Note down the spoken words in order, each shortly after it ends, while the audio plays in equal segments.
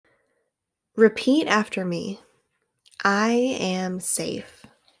Repeat after me. I am safe.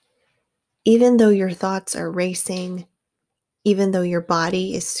 Even though your thoughts are racing, even though your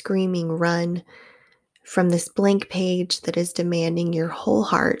body is screaming run from this blank page that is demanding your whole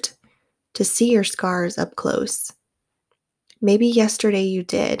heart to see your scars up close. Maybe yesterday you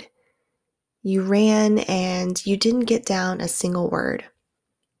did. You ran and you didn't get down a single word.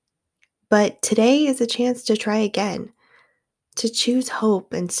 But today is a chance to try again, to choose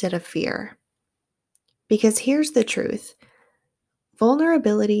hope instead of fear. Because here's the truth.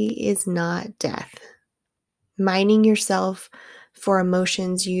 Vulnerability is not death. Mining yourself for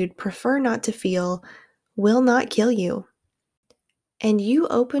emotions you'd prefer not to feel will not kill you. And you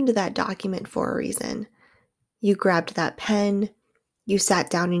opened that document for a reason. You grabbed that pen, you sat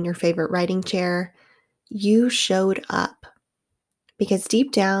down in your favorite writing chair, you showed up. Because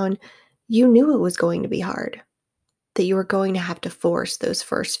deep down, you knew it was going to be hard, that you were going to have to force those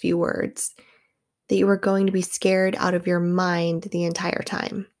first few words, that you were going to be scared out of your mind the entire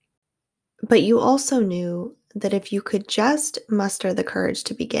time. But you also knew that if you could just muster the courage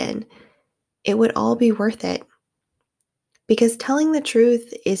to begin, it would all be worth it. Because telling the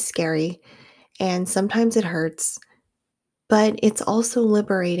truth is scary and sometimes it hurts, but it's also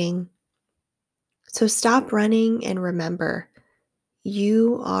liberating. So stop running and remember,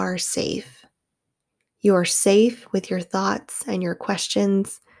 you are safe. You are safe with your thoughts and your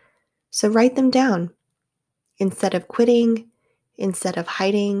questions. So write them down. Instead of quitting, instead of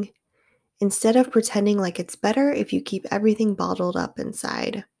hiding, instead of pretending like it's better if you keep everything bottled up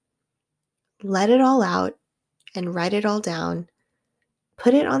inside. Let it all out and write it all down.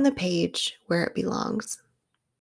 Put it on the page where it belongs.